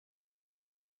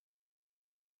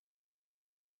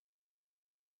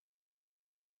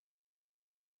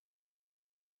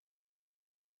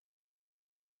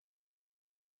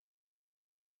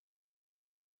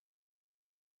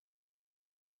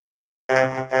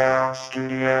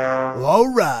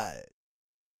Alright.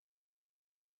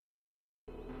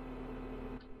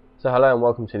 So hello and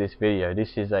welcome to this video.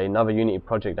 This is another Unity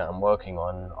project that I'm working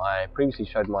on. I previously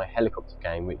showed my helicopter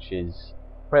game, which is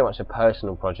pretty much a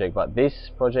personal project, but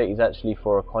this project is actually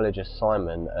for a college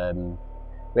assignment.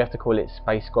 We have to call it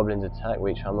Space Goblins Attack,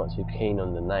 which I'm not too keen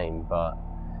on the name, but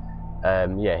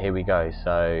yeah, here we go.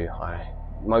 So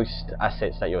most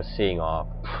assets that you're seeing are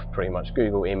pretty much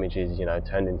Google images, you know,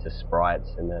 turned into sprites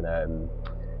and then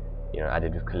you know,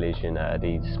 added with collision.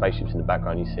 These spaceships in the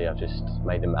background you see, I've just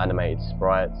made them animated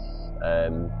sprites.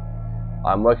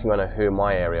 I'm working on a Who Am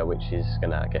I area, which is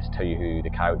gonna, I guess, tell you who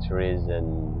the character is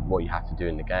and what you have to do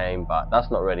in the game, but that's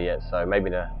not ready yet, so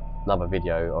maybe another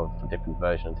video of a different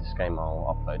version of this game,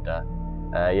 I'll upload that.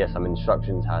 Yeah, some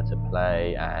instructions how to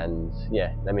play, and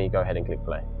yeah, let me go ahead and click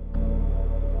play.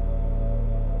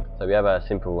 So we have a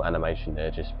simple animation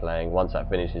there, just playing. Once that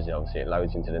finishes, obviously it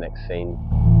loads into the next scene.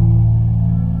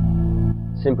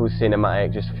 Simple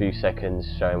cinematic, just a few seconds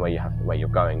showing where you're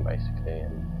going basically,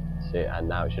 and that's it. And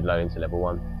now it should load into level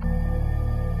 1.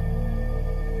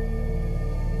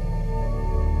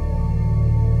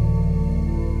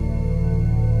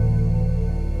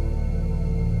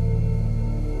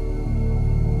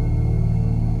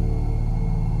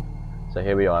 So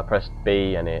here we are. I pressed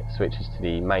B and it switches to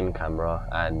the main camera,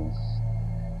 and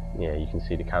yeah, you can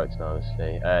see the character now,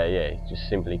 obviously. Yeah, just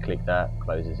simply click that,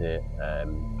 closes it.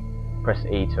 Press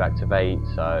E to activate,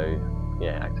 so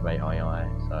yeah, activate II.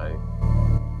 So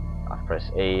I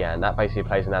press E and that basically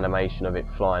plays an animation of it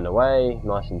flying away,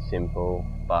 nice and simple.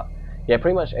 But yeah,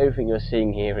 pretty much everything you're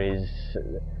seeing here is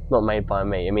not made by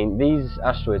me. I mean, these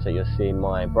asteroids that you're seeing,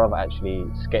 my brother actually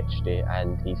sketched it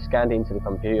and he scanned it into the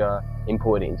computer,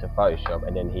 imported it into Photoshop,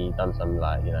 and then he done some,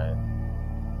 like, you know,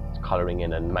 colouring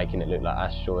in and making it look like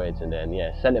asteroids, and then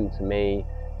yeah, sent them to me.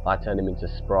 I turned them into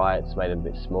sprites, made them a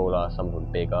bit smaller, some of them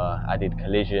bigger, added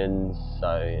collisions, so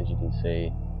as you can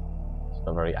see, it's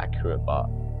not very accurate, but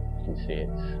you can see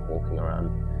it's walking around.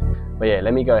 But yeah,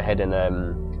 let me go ahead and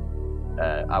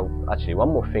actually, one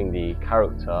more thing, the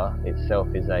character itself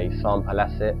is a sample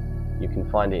asset. You can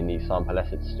find it in the sample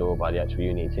asset store by the actual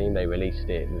Unity team. They released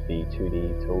it with the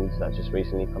 2D tools that just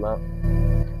recently come out.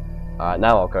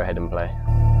 Now I'll go ahead and play.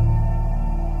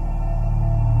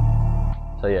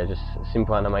 So yeah, just a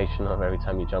simple animation of every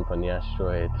time you jump on the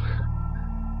asteroid.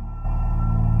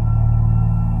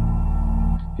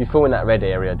 If you fall in that red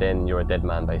area, then you're a dead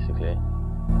man, basically.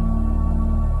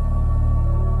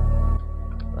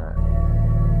 Right.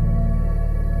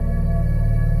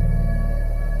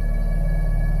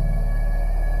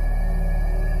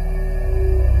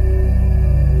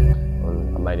 Well,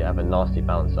 I made it have a nasty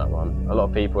bounce, that one. A lot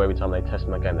of people, every time they test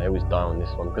my game, they always die on this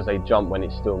one, because they jump when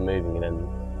it's still moving and then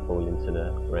fall into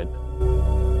the red.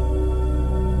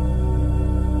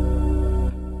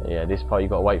 Yeah, this part you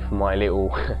got to wait for my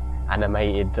little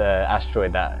animated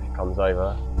asteroid that comes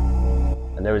over,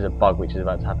 and there is a bug which is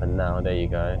about to happen now. There you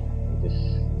go, it just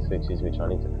switches, which I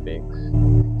need to fix.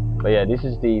 But yeah, this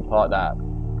is the part that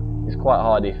is quite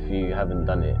hard if you haven't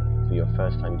done it for your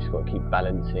first time. You just got to keep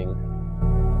balancing.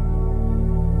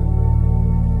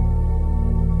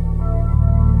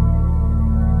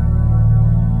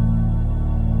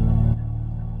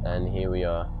 And here we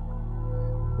are,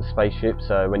 the spaceship.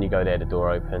 So when you go there, the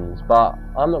door opens, but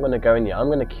I'm not going to go in yet. I'm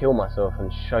going to kill myself and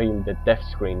show you the death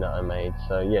screen that I made.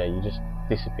 So yeah, you just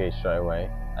disappear straight away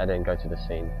and then go to the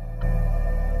scene.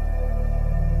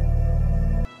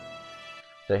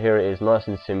 So here it is, nice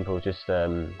and simple, just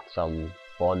some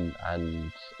font,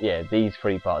 and yeah, these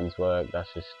 3 buttons work.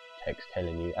 That's just text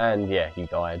telling you, and yeah, you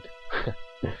died.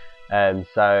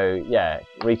 So yeah,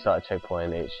 restart a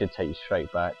checkpoint, it should take you straight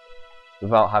back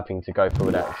without having to go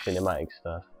through that cinematic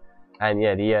stuff. And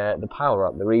yeah, the power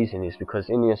up, the reason is because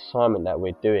in the assignment that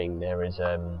we're doing, there is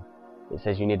it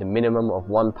says you need a minimum of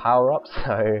 1 power up.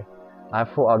 So I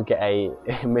thought I'd get a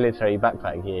military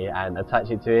backpack here and attach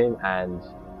it to him, and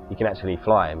you can actually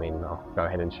fly. I mean, I'll go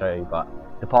ahead and show you, but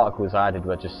the particles I added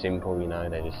were just simple, you know,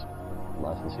 they're just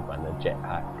nice and simple, and the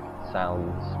jetpack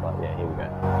sounds. But yeah, here we go.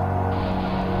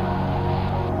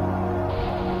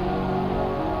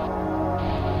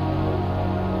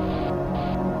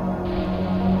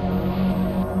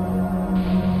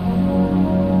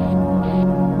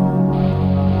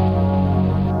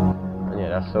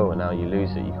 So now you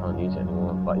lose it, you can't use it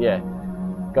anymore. But yeah,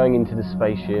 going into the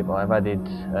spaceship, I've added,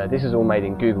 this is all made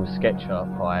in Google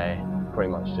SketchUp. I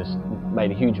pretty much just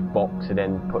made a huge box and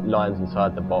then put lines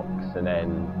inside the box, and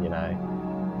then, you know,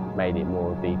 made it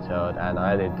more detailed. And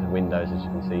I added windows, as you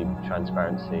can see, with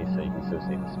transparency, so you can still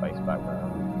see the space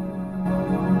background.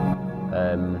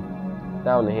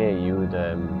 Down here you would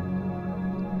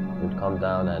would come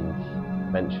down, and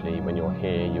eventually when you're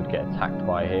here you'd get attacked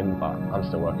by him, but I'm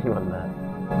still working on that.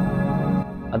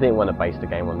 I didn't want to base the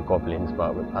game on goblins,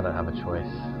 but I don't have a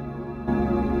choice.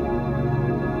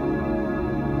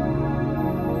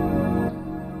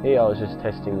 Here I was just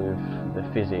testing with the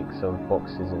physics of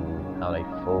boxes and how they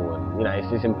fall, and you know,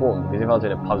 it's important because if I was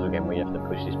in a puzzle game where you have to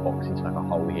push this box into like a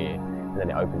hole here and then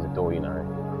it opens a door, you know,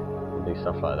 and do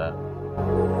stuff like that.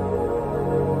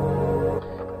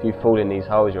 If you fall in these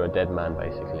holes, you're a dead man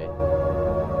basically.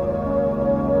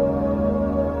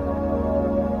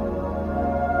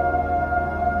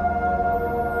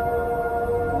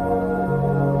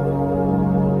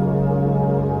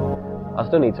 I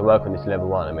still need to work on this level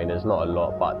 1, I mean there's not a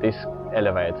lot, but this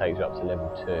elevator takes you up to level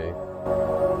 2.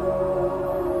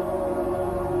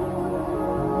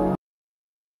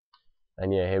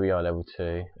 And yeah, here we are, level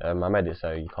 2. I made it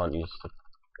so you can't use the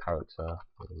character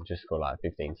just for like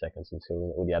 15 seconds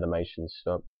until all the animations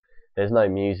stop. There's no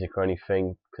music or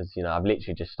anything because, you know, I've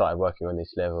literally just started working on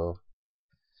this level.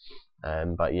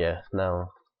 But yeah, now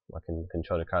I can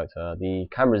control the character. The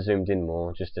camera zoomed in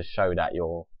more just to show that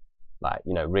you're, like,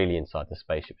 you know, really inside the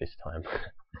spaceship this time.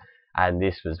 And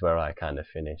this was where I kind of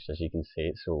finished. As you can see,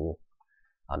 it's all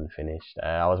unfinished.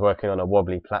 I was working on a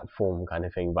wobbly platform kind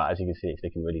of thing, but as you can see, it's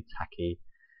looking really tacky.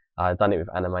 I've done it with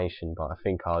animation, but I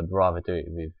think I'd rather do it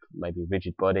with maybe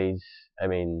rigid bodies. I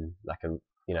mean, like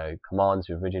you know, commands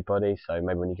with rigid bodies. So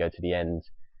maybe when you go to the end,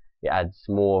 it adds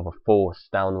more of a force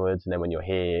downwards, and then when you're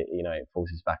here, you know, it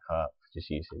forces back up just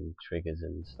using triggers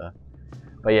and stuff.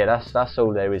 But yeah, that's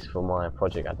all there is for my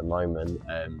project at the moment.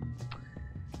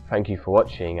 Thank you for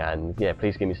watching, and yeah,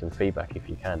 please give me some feedback if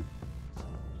you can.